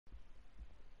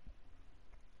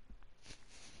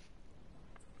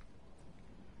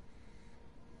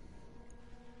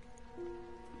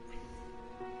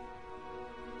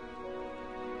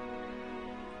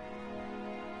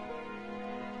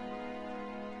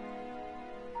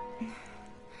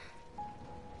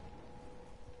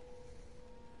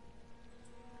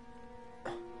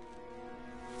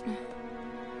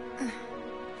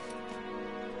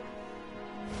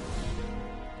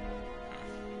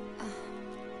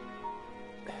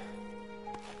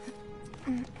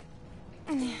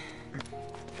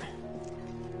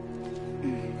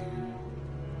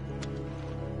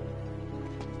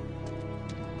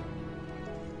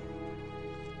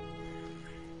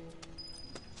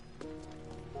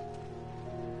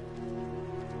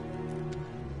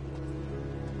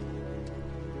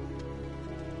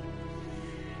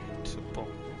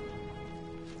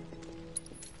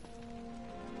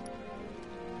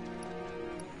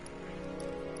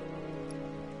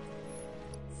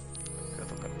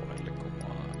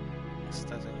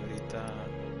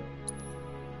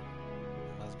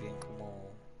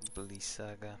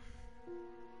Saga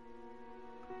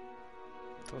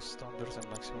 2 thunders en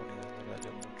máximo nivel, no le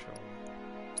hallo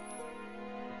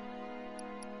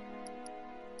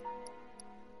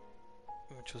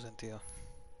mucho sentido.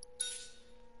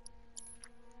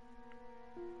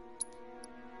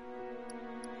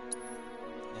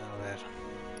 A ver,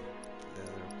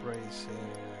 Leather Bracer,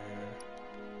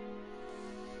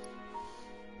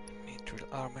 Mithril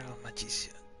Armor,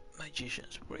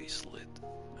 Magician's Bracelet.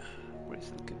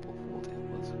 Bracelet capable of holding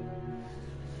was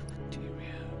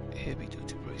heavy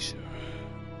duty bracer.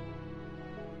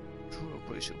 True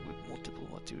bracer with multiple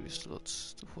material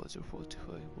slots to further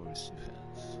fortify warrior's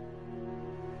defense.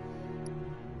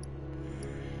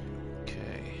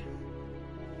 Okay.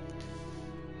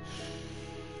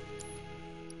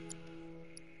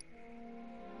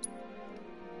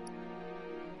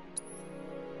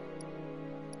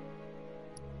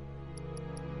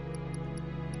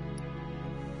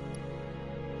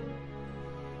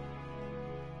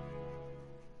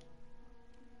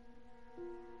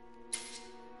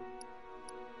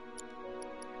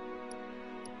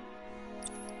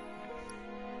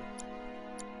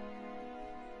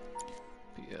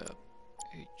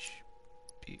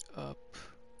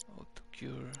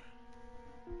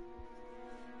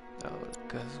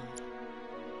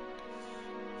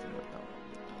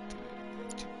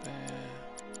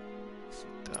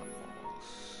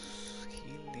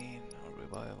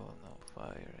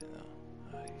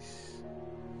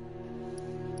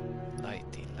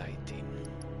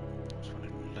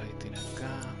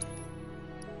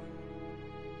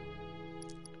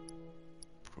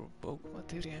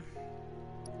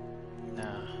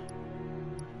 Nah.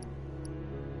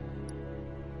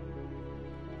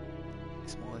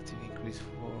 Small active increase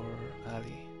for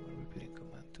Ali when repeating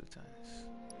command 2 times.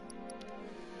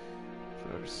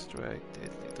 First strike,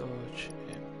 deadly dodge,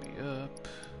 MP up.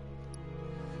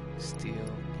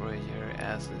 Steel, prayer,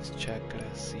 access, chakra,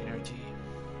 synergy.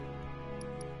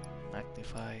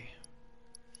 Magnify.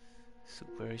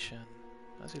 Subversion.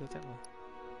 Así lo tengo.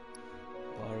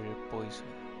 Barrier, poison.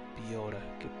 Viora,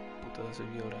 ¿qué puta es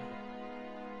Viora?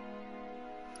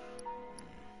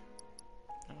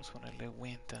 Vamos a ponerle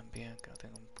Win también, que no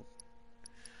tengo un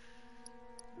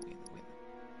Win.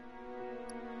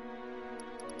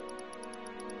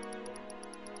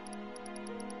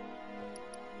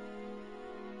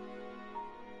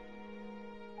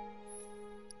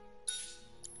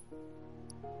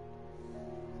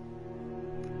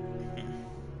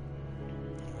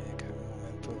 Oye, que un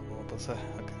momento, ¿cómo pasar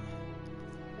acá?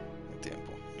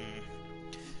 Tiempo.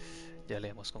 Ya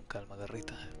leemos con calma,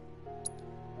 garrita.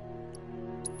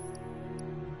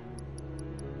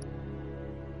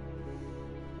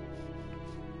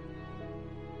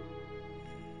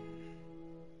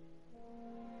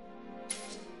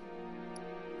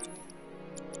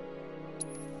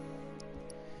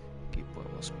 Aquí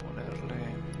podemos ponerle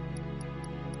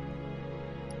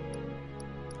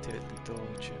Deadly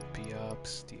Dodge, MP Up,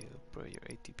 Steel, Prayer,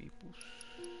 ATP Boost.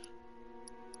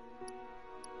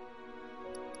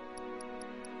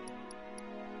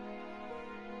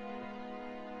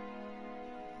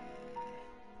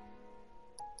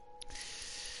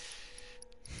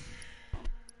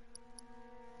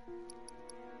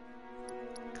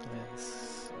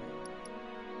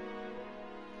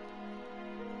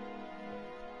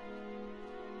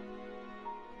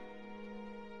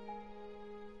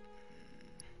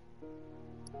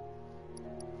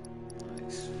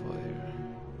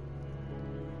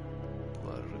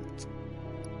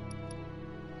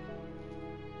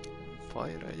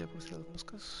 Fire a ella por si las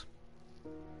moscas.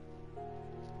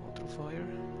 Otro fire.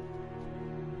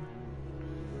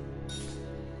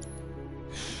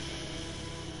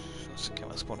 No sé qué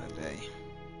más ponerle ahí.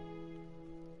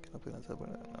 Que no pueden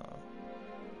poner, no.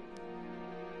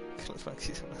 Que los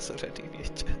franquicias una sola línea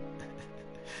hecha.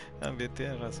 También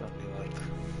tiene razón, Leonardo.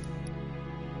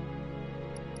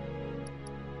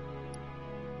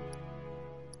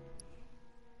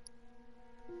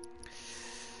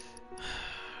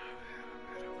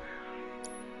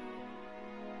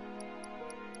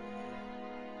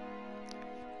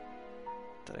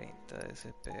 30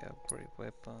 SP, upgrade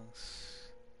weapons.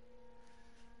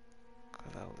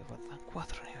 Cloud, faltan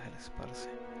 4 niveles, parece.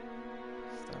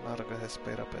 Está larga esa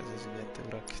espera para ese siguiente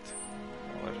bracket.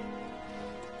 A ver.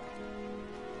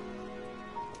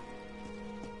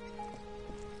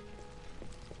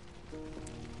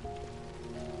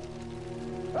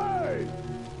 Hey!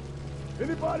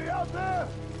 Anybody out there?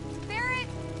 Barret!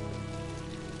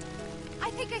 I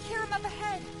think I hear him up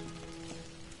ahead.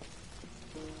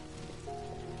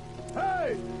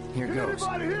 Hey! Here Can goes.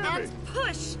 anybody hear me? And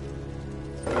push!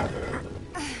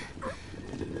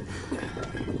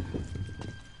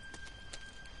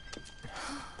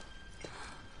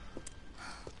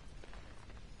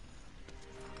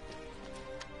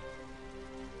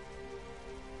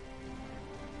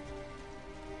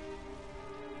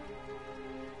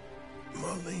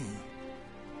 Marlene.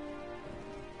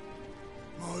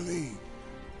 Marlene.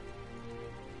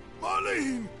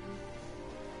 Marlene!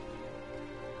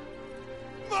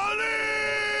 Marlene!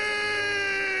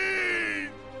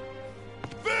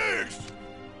 Fix!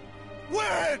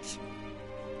 Wedge!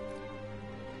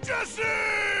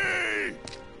 Jesse!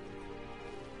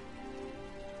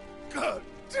 God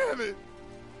damn it!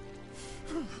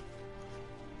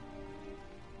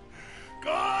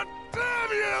 God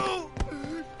damn you!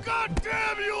 God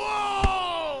damn you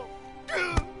all!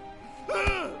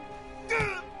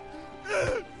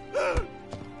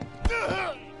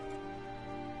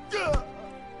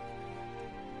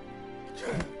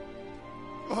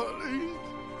 Marlene.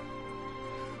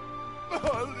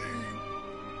 Marlene.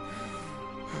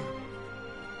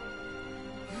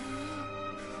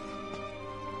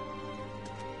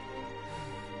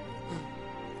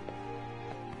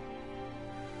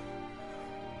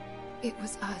 It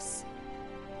was us.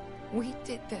 We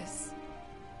did this.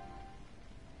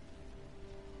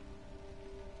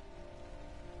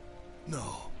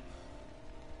 No.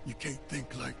 You can't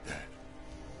think like that.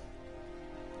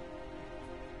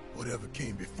 Whatever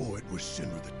came before it was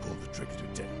Shinra that pulled the trigger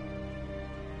today.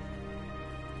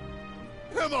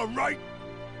 Am I right?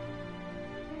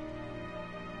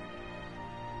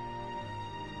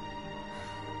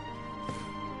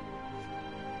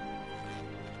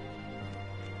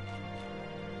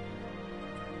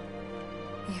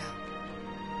 Yeah.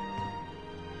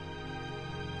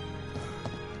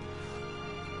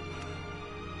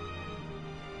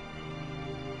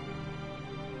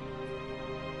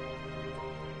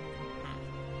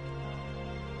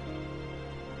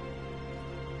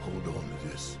 Hold on to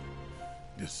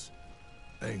this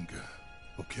anger,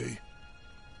 okay?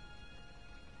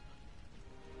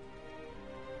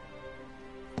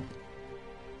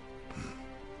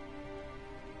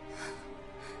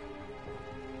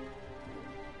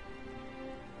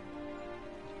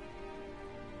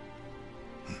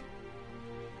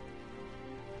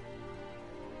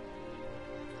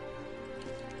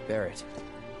 Barret.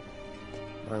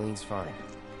 Marlene's fine.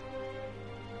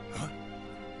 Huh?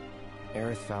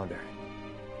 Aerith found her.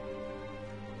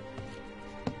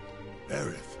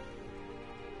 Aerith.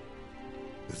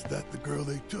 Is that the girl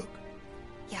they took?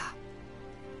 Yeah.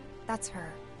 That's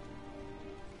her.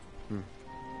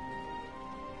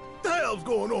 The hell's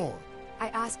going on? I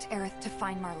asked Aerith to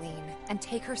find Marlene and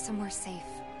take her somewhere safe.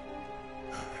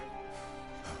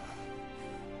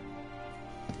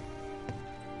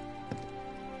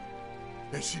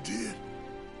 And she did?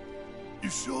 You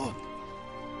sure?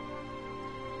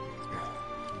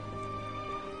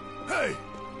 Hey,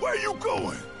 where you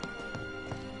going?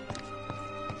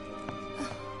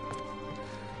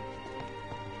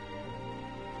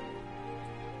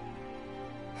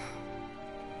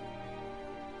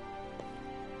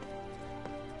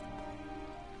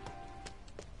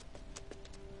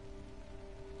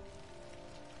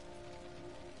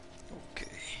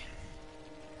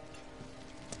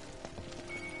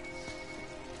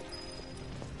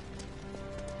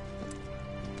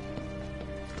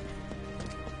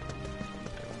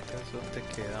 ¿Dónde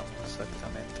quedamos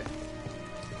exactamente?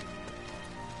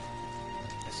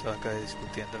 Eso acá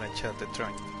discutiendo en el chat de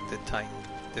Time,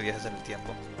 de viajes en el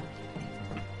tiempo.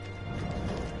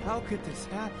 How could this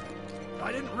happen?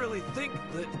 I didn't really think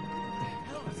that... What the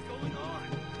hell is going on?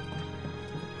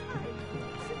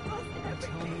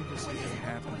 Tell me this didn't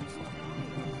happen.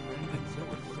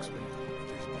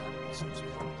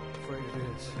 I'm afraid it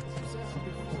is.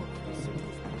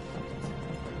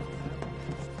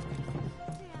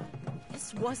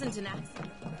 This wasn't an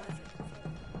accident.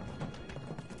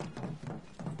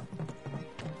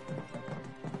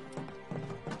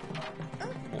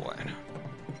 Bueno.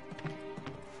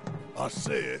 I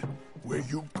said, where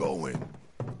you going?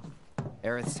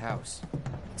 Aerith's house.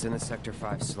 It's in the Sector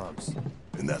 5 slums.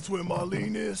 And that's where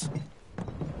Marlene is?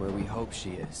 Where we hope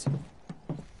she is.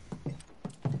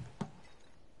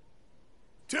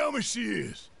 Tell me she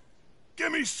is.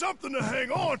 Give me something to hang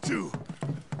on to.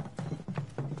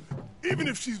 Even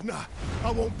if she's not, I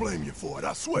won't blame you for it,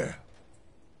 I swear.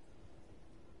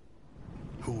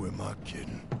 Who am I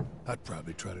kidding? I'd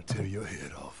probably try to tear your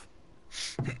head off.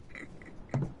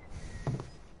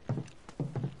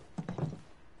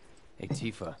 Hey,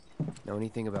 Tifa, know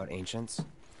anything about ancients?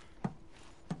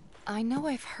 I know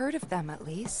I've heard of them at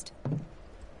least.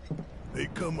 They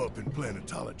come up in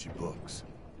planetology books.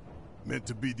 Meant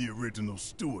to be the original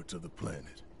stewards of the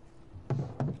planet.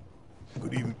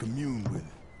 Could even commune with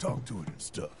it, talk to it and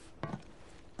stuff.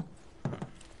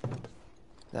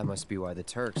 That must be why the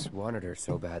Turks wanted her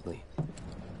so badly.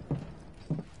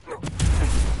 Within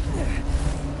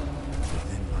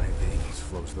my veins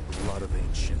flows the blood of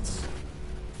ancients.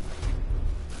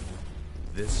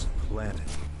 This planet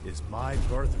is my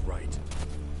birthright.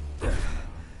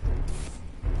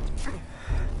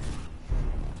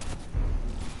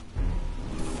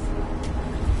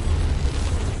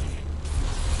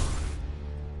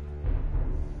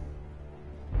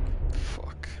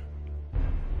 Fuck.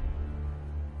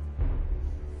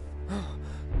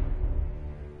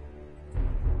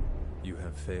 You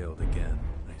have failed again,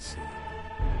 I see.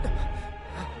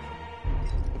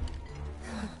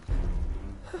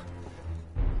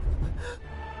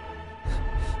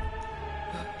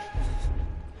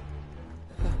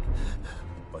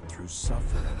 But through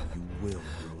suffering, you will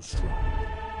grow strong.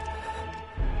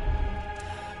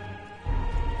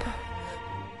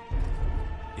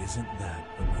 Isn't that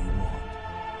what you want?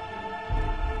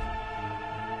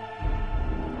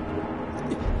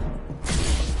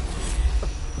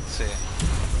 Sí,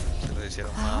 se lo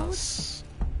hicieron más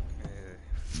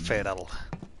feral.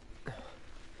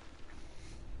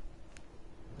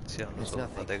 Hicieron los It's ojos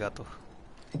nothing. de gato.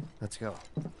 Let's go.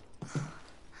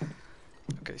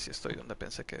 Ok, sí estoy donde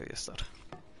pensé que debía estar.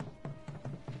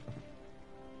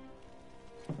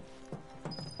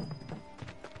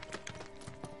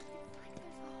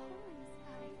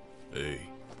 Hey,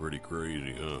 pretty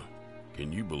crazy, huh?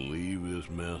 Can you believe this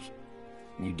mess?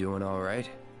 You doing all right?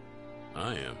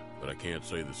 I am, but I can't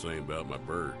say the same about my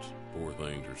birds. Poor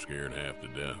things are scared half to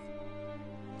death.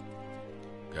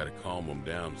 Gotta calm them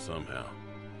down somehow.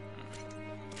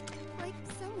 Like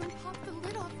someone popped the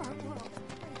lid off our world.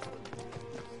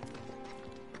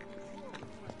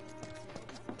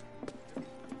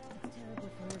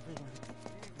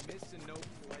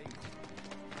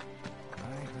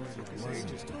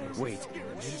 Wait.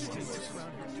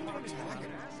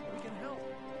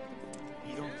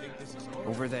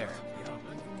 Over there.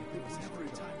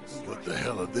 What the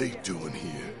hell are they doing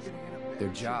here? Their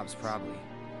jobs, probably.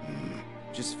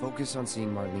 Just focus on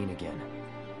seeing Marlene again.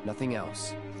 Nothing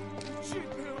else.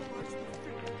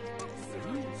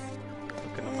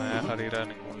 Porque no me va a dejar ir a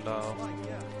ningún lado.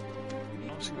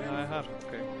 No, sí me va a dejar,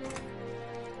 ok.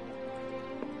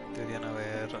 Deberían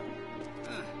haber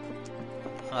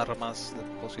armas,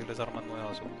 posibles armas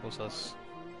nuevas o cosas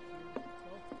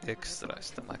extra.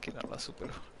 Esta máquina la super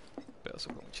pedazo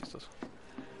fue muy chistoso.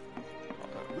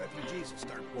 Refugees will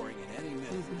start pouring in any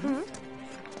minute.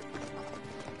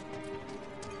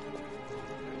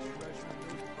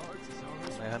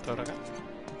 ¿Me deja entrar acá? Sí.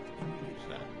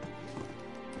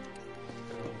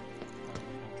 Pero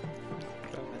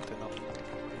realmente no.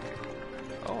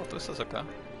 Oh, tú estás acá.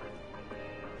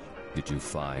 Did you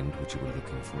find what you were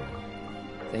looking for?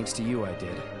 Thanks to you, I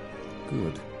did.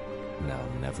 Good. Now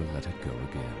never let it go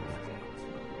again.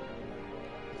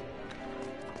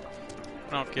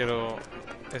 No quiero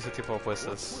ese tipo de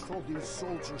apuestas. All these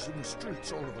soldiers in the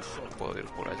streets all of a sudden. Puedo ir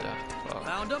por allá. Wow.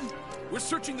 Found him? We're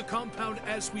searching the compound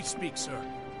as we speak, sir.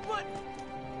 What?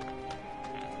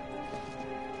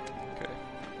 Okay.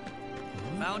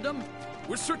 Found him?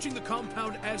 We're searching the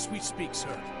compound as we speak,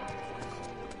 sir.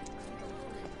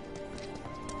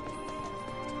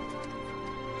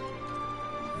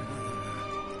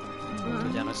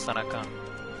 Ya no están acá.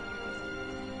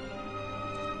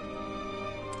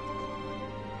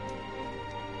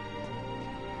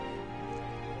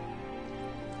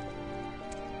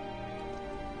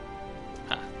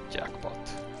 Ah, jackpot.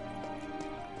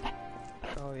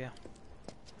 Oh yeah.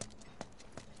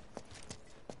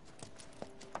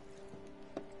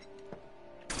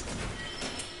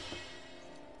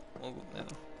 Oh, bueno,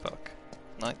 fuck.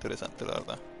 No, interesante la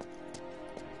verdad.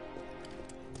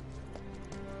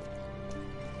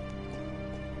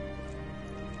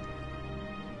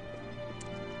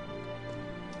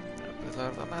 Pues la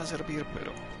verdad me va a servir,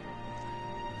 pero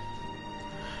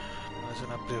no es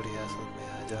una prioridad esa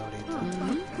medalla ahorita.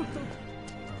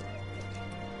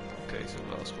 Ok,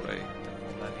 soldados por ahí.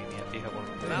 Tengo la línea Hija por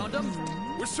donde. Found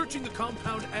him? We're searching the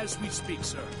compound as we speak,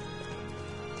 sir.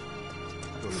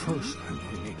 The first thing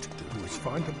we need to do is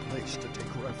find a place to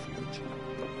take refuge.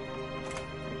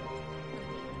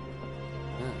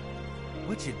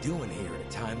 What you doing here at a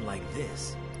time like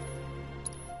this?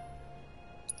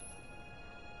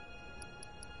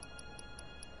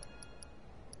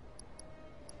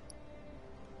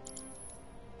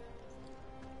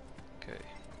 Okay.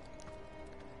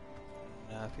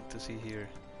 Nothing to see here.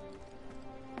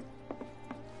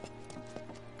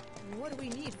 What do we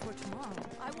need for tomorrow?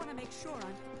 I want to make sure I'm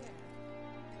prepared.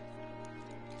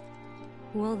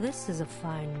 Well, this is a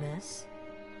fine mess.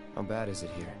 How bad is it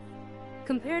here?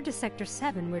 Compared to Sector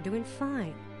 7, we're doing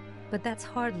fine. But that's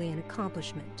hardly an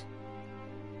accomplishment.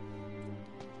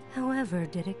 However,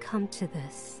 did it come to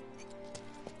this?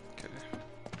 Okay.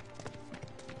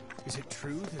 Is it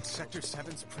true that Sector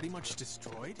 7's pretty much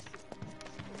destroyed?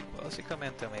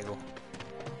 Básicamente, amigo.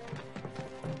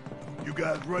 You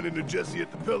guys run into Jesse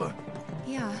at the pillar?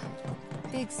 Yeah.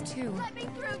 Biggs, too. Let me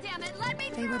through, damn it! Let me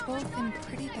They were both in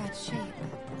pretty bad shape.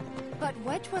 But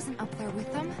Wedge wasn't up there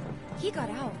with them. He got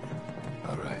out.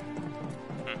 All right.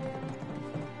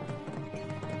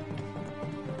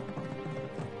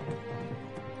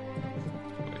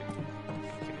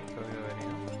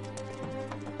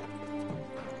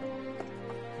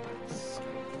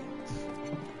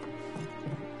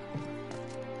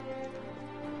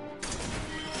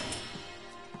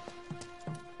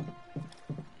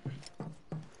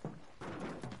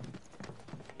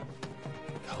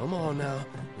 Come on now.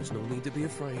 There's no need to be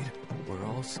afraid. We're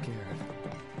all scared.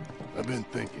 I've been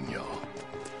thinking, y'all.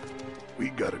 We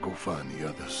gotta go find the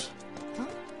others. Huh?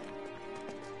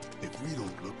 If we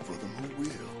don't look for them, who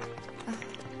will?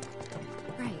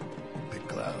 Right. Big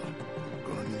Cloud,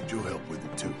 gonna need your help with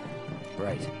it too.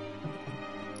 Right.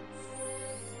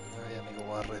 Ay, amigo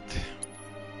Barret.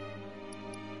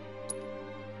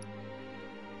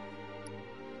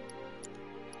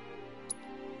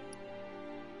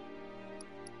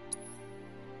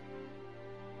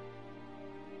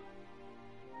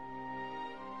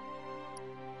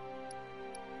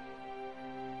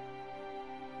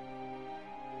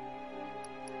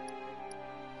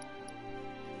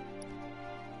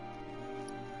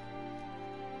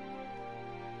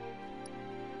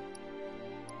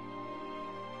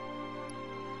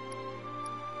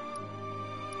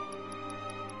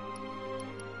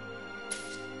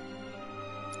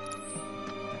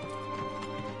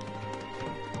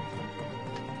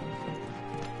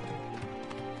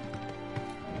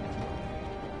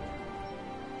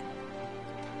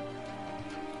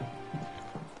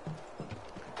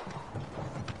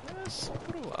 Es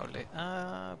probable.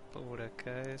 Ah, por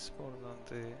acá es por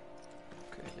donde...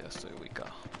 Ok, ya estoy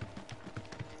ubicado.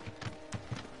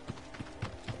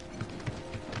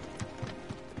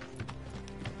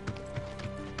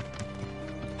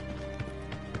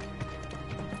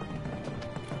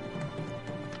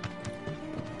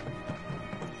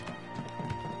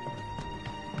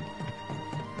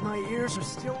 My ears are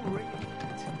still ringing.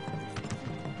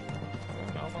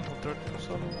 Vamos a encontrar un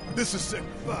solo... This is Sector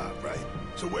 5, right?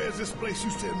 So where's this place you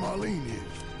said Marlene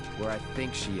is? Where I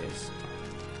think she is.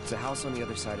 It's a house on the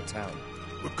other side of town.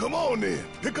 Well, come on then.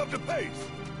 Pick up the pace.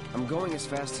 I'm going as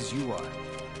fast as you are.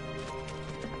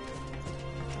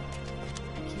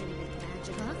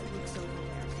 I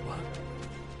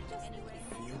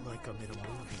feel like I'm in a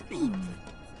movie or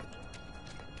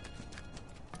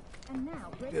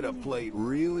something. Did a plate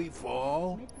really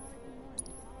fall?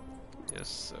 Yes,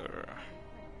 sir.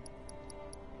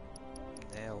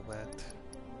 Nail that.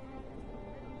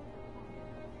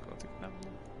 Gothic now.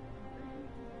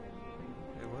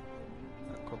 Wait, what?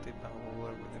 A Gothic now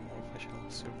over with the more fashionable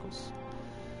circles.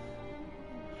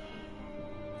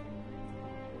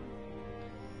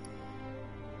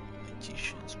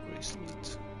 Magician's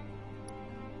bracelet.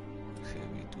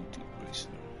 Heavy duty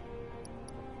bracelet.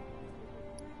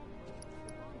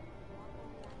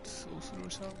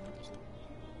 Sorcerer's armor.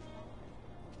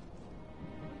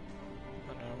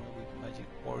 An armor with magic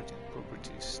warding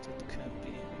properties that can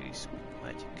be increased with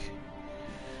magic.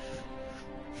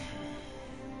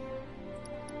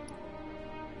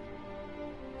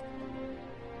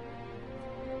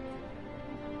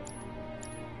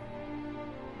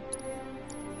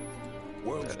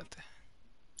 World's Espérate.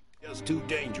 just too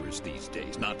dangerous these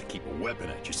days not to keep a weapon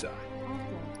at your side.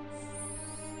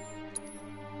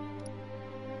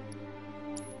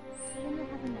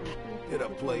 Did a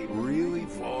plate really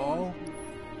fall?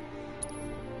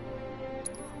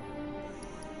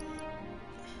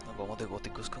 Nos vamos de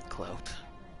góticos con Cloud.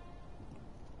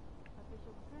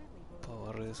 Para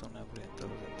Barret es una hambrienta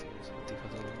los sentidos,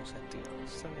 antifaz solo un sentido.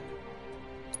 Está bien.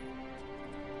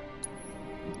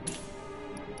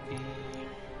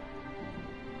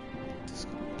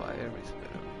 Aerith,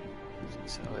 pero sin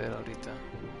saber ahorita.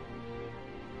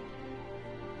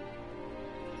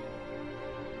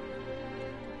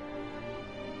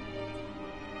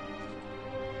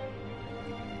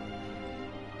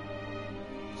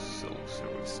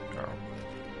 Sorcerer's Garment.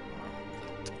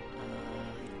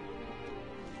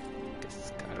 Que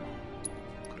es caro.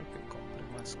 Creo que compré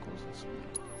más cosas,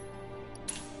 pero...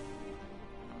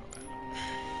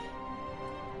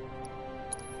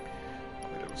 A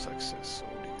ver los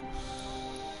accesorios.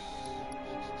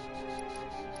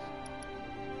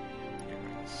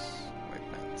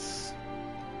 Weapons.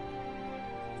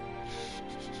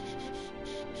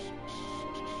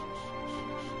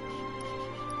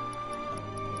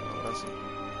 Ahora sí.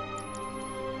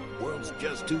 World's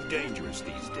just too dangerous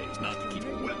these days not to keep a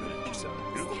weapon at your side.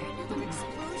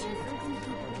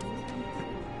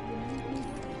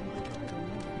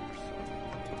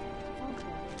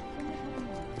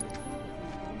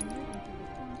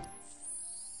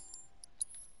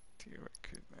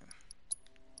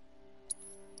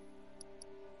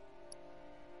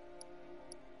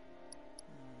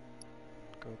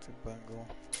 Bango.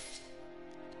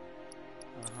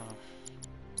 Ajá.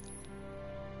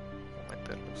 Voy a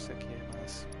meterlos aquí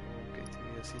además. Ok,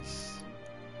 TVSis.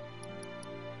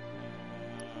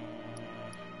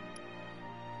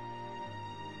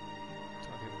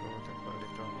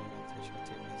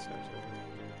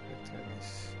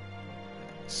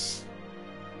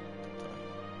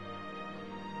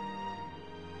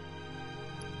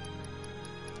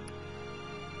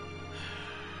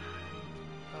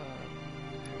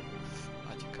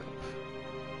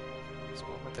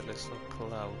 Meterle esto a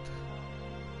Cloud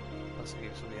para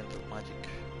seguir subiendo el Magic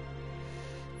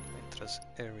mientras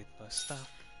Aerith no está.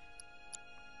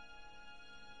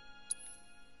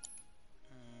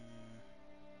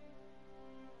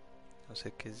 No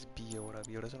sé qué es Biora.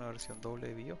 Biora es una versión doble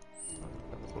de Bio.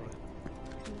 No me ocurre.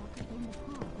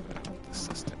 ¿Dónde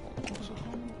está este mocoso?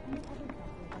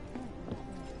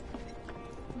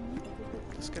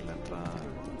 Es que la entrada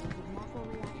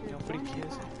niño friki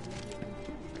ese.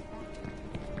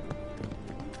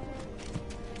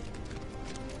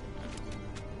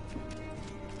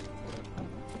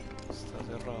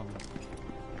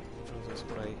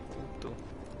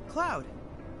 Cloud,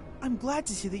 I'm glad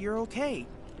to see that you're okay.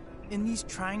 In these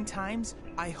trying times,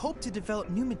 I hope to develop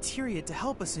new materia to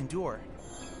help us endure.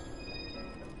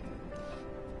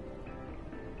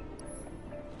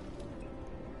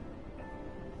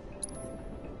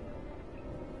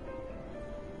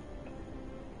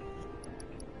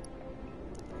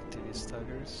 ATV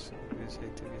staggers. What is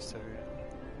ATV stagger?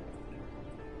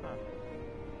 Ah.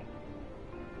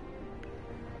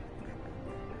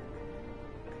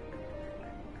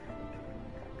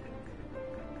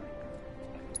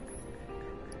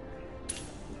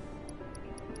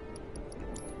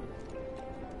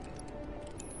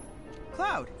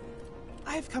 Cloud,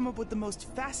 I have come up with the most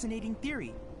fascinating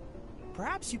theory.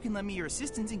 Perhaps you can lend me your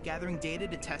assistance in gathering data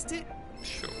to test it?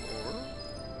 Sure.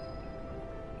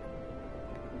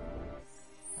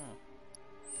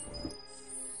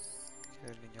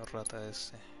 El niño rata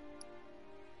este.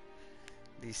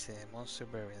 Dice Monster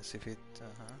Variants if it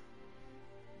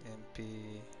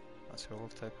MP Master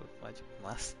of type of magic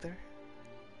master.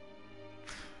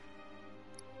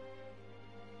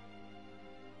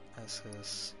 This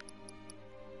is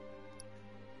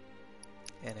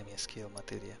enemy skill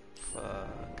materia.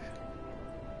 Fuck.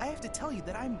 I have to tell you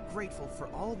that I'm grateful for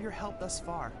all of your help thus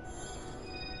far.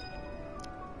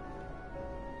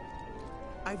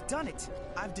 I've done it.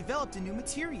 I've developed a new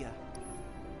materia.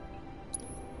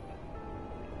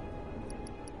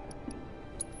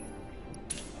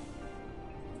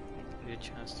 Give you a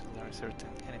chance to learn certain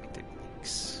enemy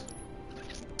techniques.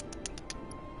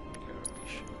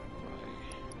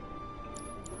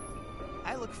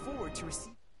 I look forward to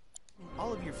receiving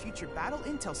all of your future battle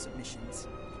intel submissions.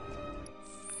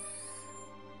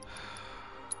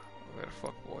 Where the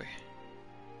fuck, boy?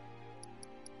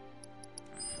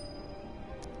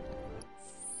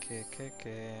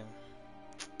 Que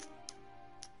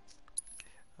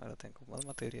ahora tengo más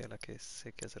materia de la que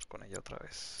sé qué hacer con ella otra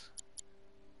vez.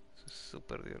 Eso es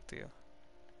súper divertido.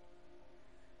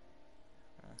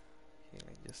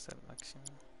 Healing ya está al máximo.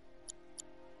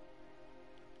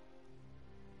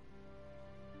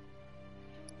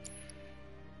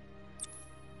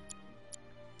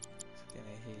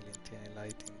 Tiene healing, tiene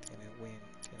lighting, tiene wind,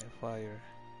 tiene fire.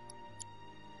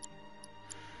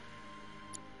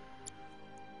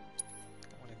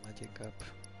 Magic up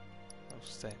a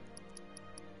usted.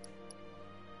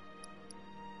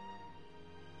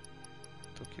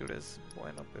 Tu cure es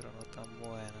bueno, pero no tan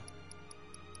bueno.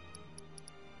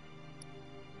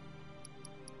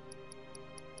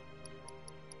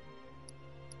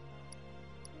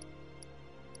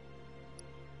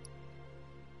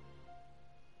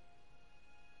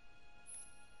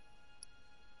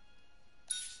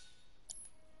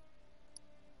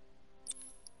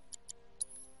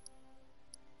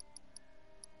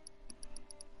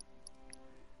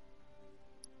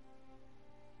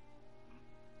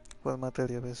 ¿Cuál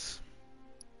materia ves?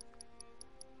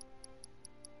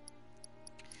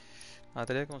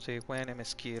 Materia como se juega en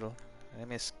M-Skill.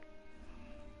 M-Skill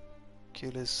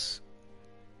es...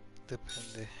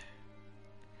 depende.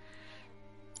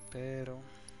 Pero...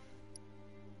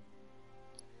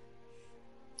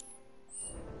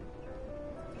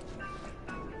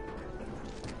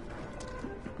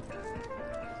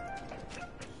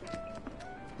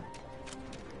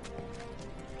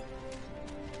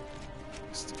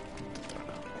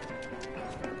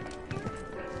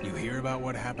 You hear about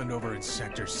what happened over in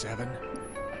Sector 7?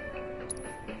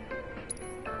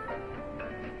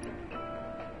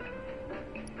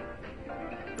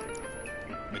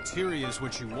 Materia is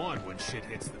what you want when shit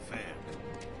hits the fan.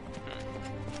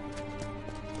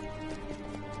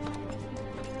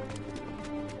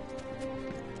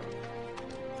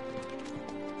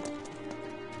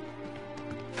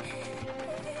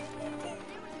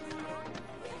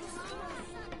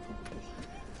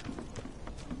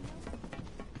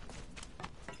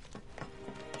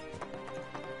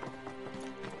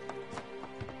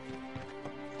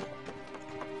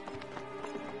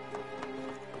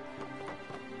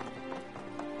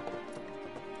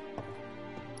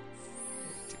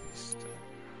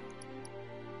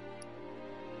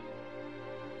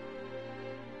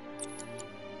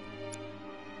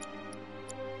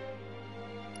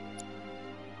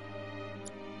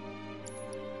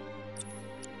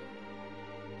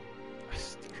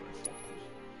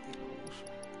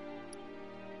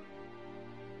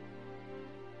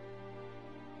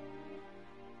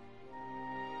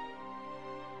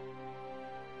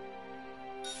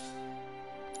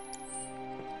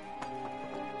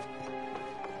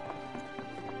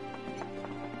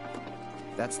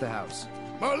 That's the house.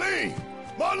 Marlene!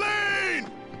 Marlene!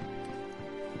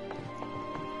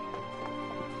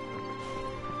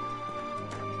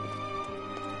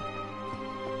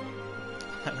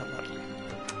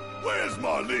 Where's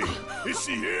Marlene? Is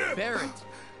she here? Barret!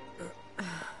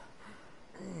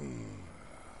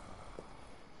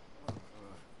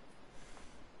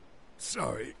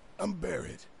 Sorry, I'm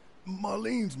Barret.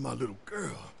 Marlene's my little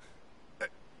girl.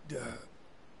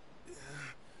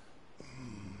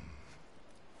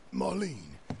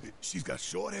 Marlene, she's got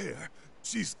short hair.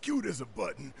 She's cute as a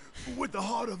button, with the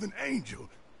heart of an angel.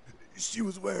 She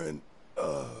was wearing,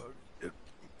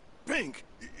 pink.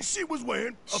 She was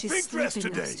wearing a pink dress today. She's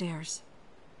sleeping upstairs.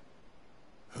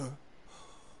 Huh?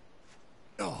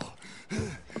 Oh.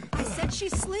 I said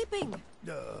she's sleeping.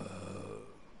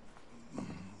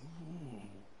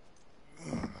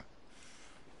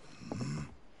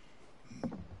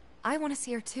 I want to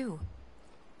see her too.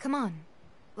 Come on,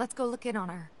 let's go look in on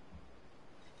her.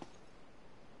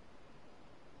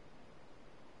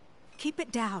 Keep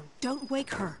it down. Don't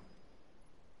wake her.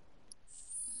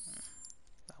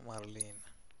 Marlene.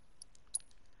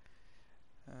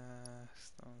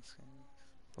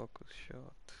 Focus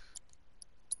shot.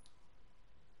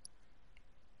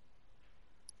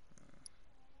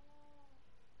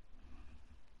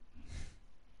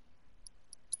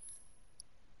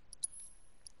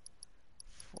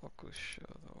 Focus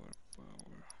shot overpower.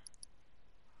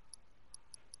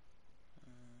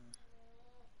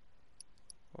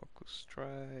 Focus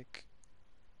strike.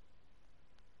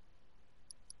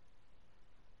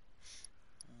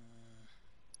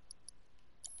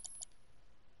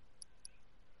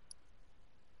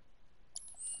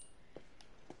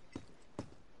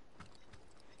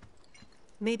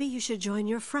 Maybe you should join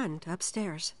your friend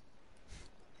upstairs.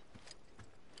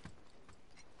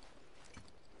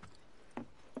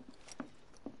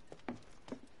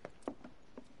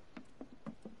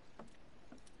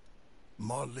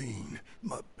 Marlene,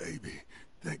 my baby.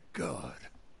 Thank God.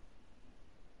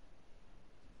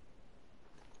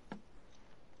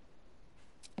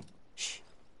 Shh.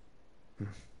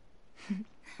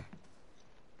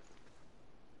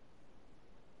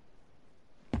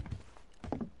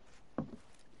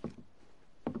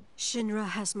 Shinra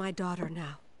has my daughter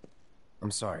now.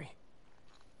 I'm sorry.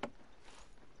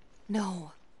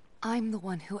 No, I'm the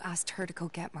one who asked her to go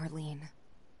get Marlene.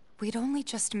 We'd only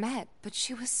just met, but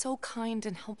she was so kind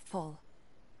and helpful.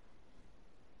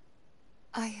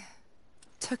 I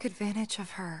took advantage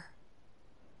of her.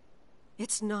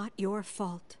 It's not your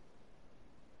fault.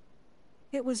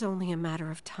 It was only a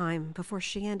matter of time before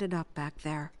she ended up back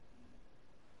there.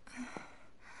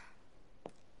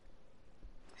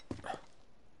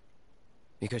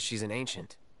 Because she's an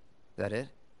ancient. That it?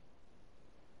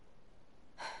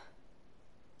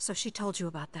 So she told you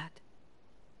about that.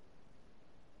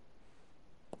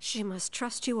 She must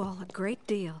trust you all a great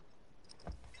deal.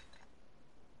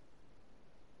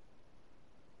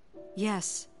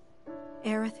 Yes,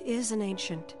 Aerith is an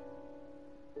ancient,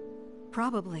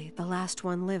 Probably the last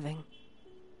one living.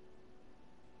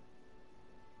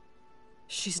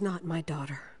 She's not my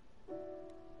daughter.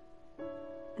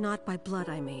 Not by blood,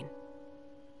 I mean.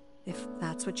 If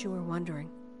that's what you were wondering.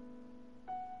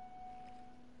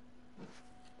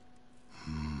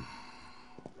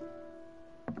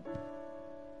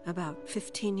 About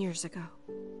 15 years ago.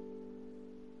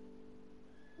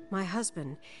 My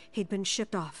husband, he'd been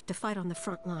shipped off to fight on the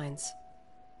front lines.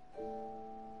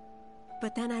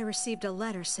 But then I received a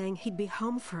letter saying he'd be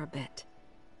home for a bit.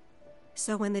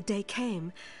 So when the day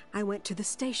came, I went to the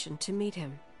station to meet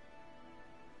him.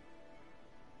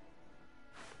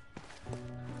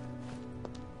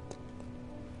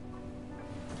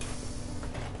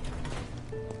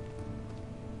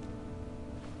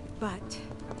 But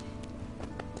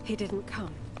he didn't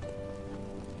come.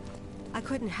 I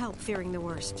couldn't help fearing the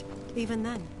worst, even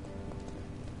then.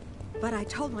 But I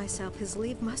told myself his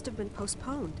leave must have been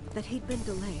postponed, that he'd been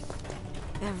delayed.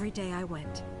 Every day I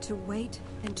went, to wait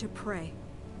and to pray.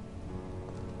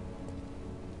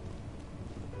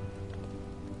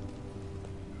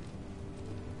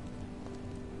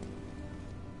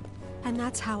 And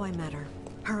that's how I met her,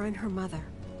 her and her mother.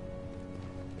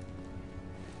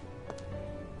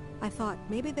 I thought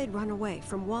maybe they'd run away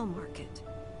from Wall Market,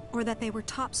 or that they were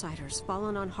topsiders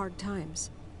fallen on hard times.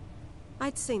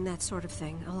 I'd seen that sort of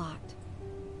thing a lot.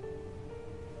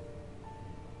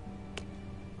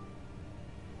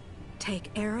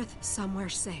 Take Aerith somewhere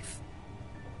safe.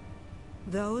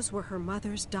 Those were her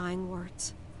mother's dying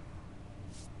words.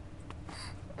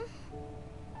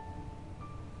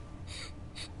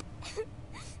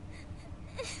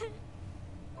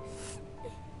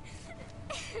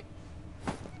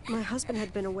 My husband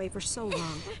had been away for so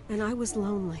long, and I was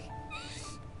lonely.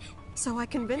 So I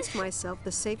convinced myself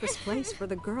the safest place for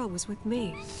the girl was with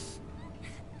me.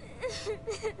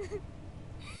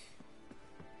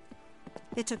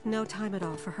 It took no time at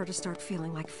all for her to start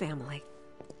feeling like family.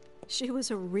 She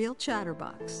was a real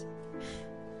chatterbox.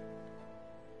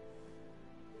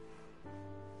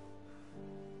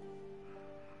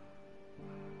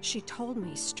 She told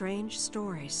me strange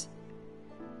stories.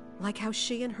 Like how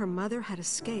she and her mother had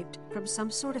escaped from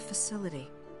some sort of facility.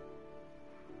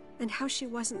 And how she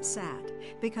wasn't sad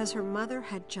because her mother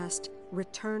had just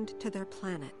returned to their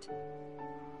planet.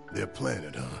 Their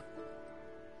planet, huh?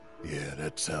 Yeah,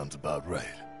 that sounds about right.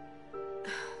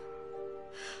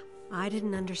 I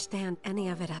didn't understand any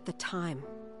of it at the time.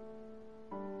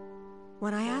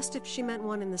 When I asked if she meant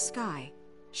one in the sky,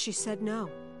 she said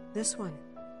no. This one,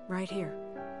 right here.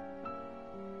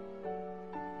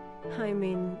 I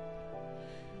mean,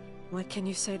 what can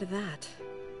you say to that?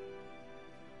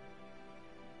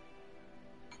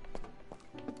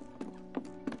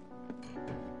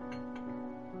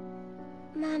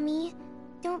 Mommy,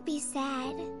 don't be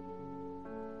sad.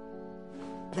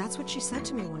 That's what she said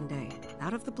to me one day,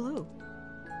 out of the blue.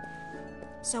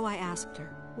 So I asked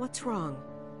her, what's wrong?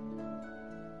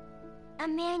 A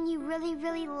man you really,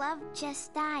 really loved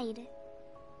just died.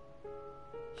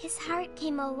 His heart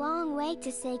came a long way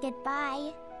to say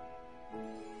goodbye.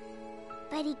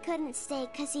 But he couldn't stay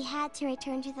because he had to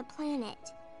return to the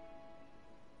planet.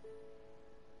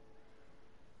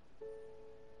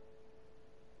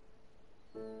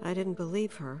 I didn't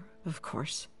believe her, of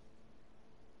course.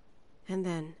 And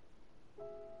then,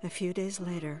 a few days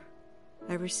later,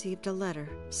 I received a letter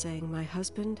saying my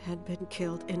husband had been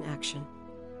killed in action.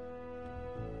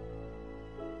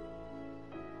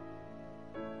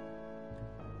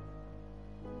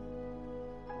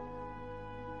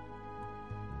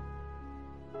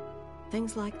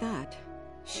 Things like that.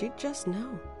 She'd just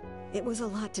know. It was a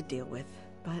lot to deal with,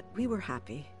 but we were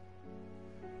happy.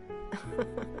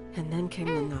 And then came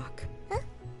the knock.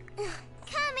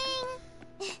 Coming!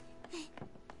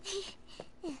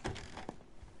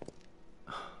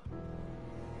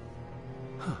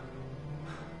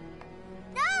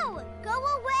 No! Go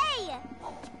away!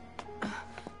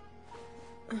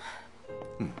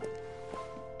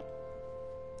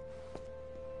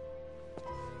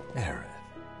 Aerith,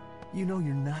 you know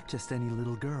you're not just any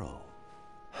little girl.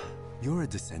 You're a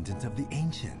descendant of the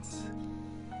ancients.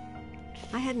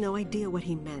 I had no idea what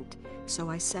he meant, so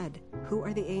I said, "Who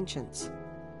are the ancients?"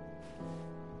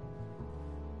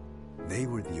 They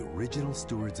were the original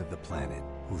stewards of the planet,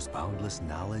 whose boundless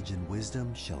knowledge and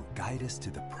wisdom shall guide us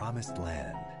to the promised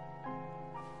land.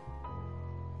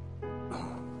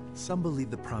 Some believe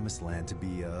the promised land to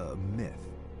be a myth,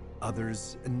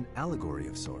 others an allegory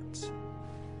of sorts.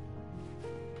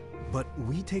 But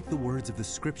we take the words of the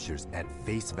scriptures at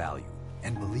face value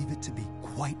and believe it to be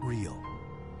quite real.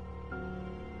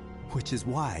 Which is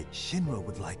why Shinra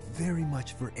would like very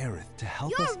much for Aerith to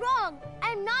help us— You're wrong!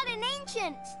 I'm not an ancient!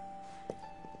 ancient!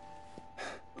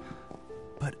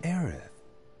 But Aerith,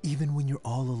 even when you're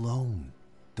all alone,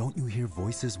 don't you hear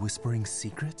voices whispering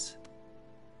secrets?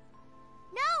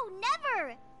 No,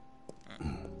 never!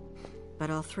 But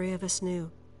all three of us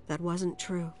knew that wasn't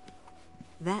true.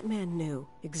 That man knew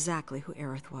exactly who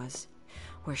Aerith was,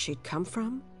 where she'd come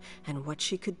from, and what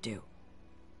she could do.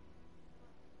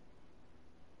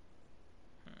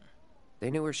 They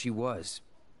knew where she was,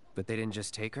 but they didn't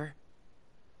just take her?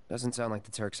 Doesn't sound like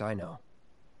the Turks I know.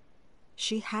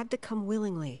 She had to come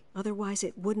willingly, otherwise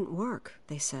it wouldn't work,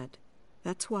 they said.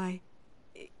 That's why,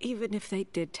 even if they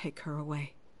did take her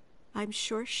away, I'm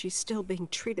sure she's still being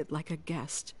treated like a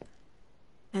guest.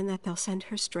 And that they'll send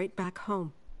her straight back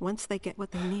home, once they get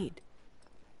what they need.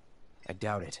 I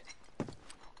doubt it.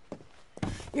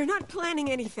 You're not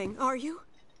planning anything, are you?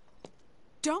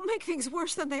 Don't make things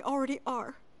worse than they already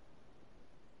are.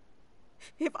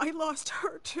 If I lost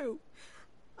her too,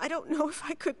 I don't know if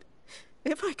I could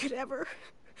ever.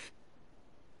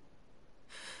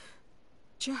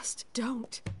 Just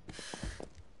don't.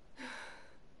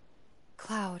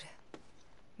 Cloud,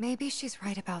 maybe she's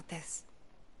right about this.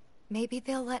 Maybe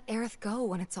they'll let Aerith go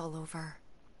when it's all over.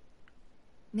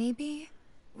 Maybe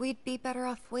we'd be better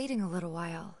off waiting a little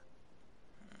while.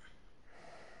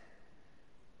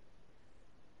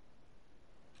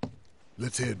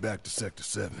 Let's head back to Sector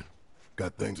 7.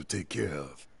 Got things to take care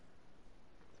of.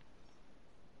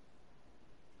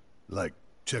 Like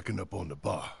checking up on the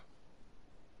bar.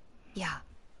 Yeah.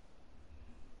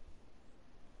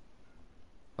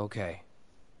 Okay.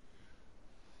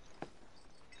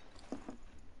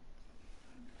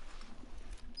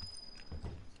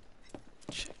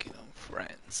 Checking on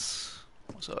friends.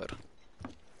 Vamos a ver.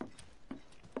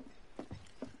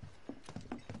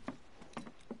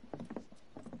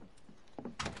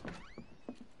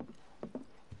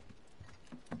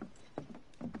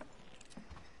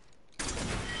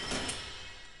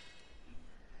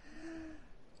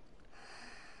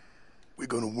 We're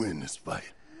gonna win this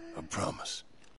fight, I promise.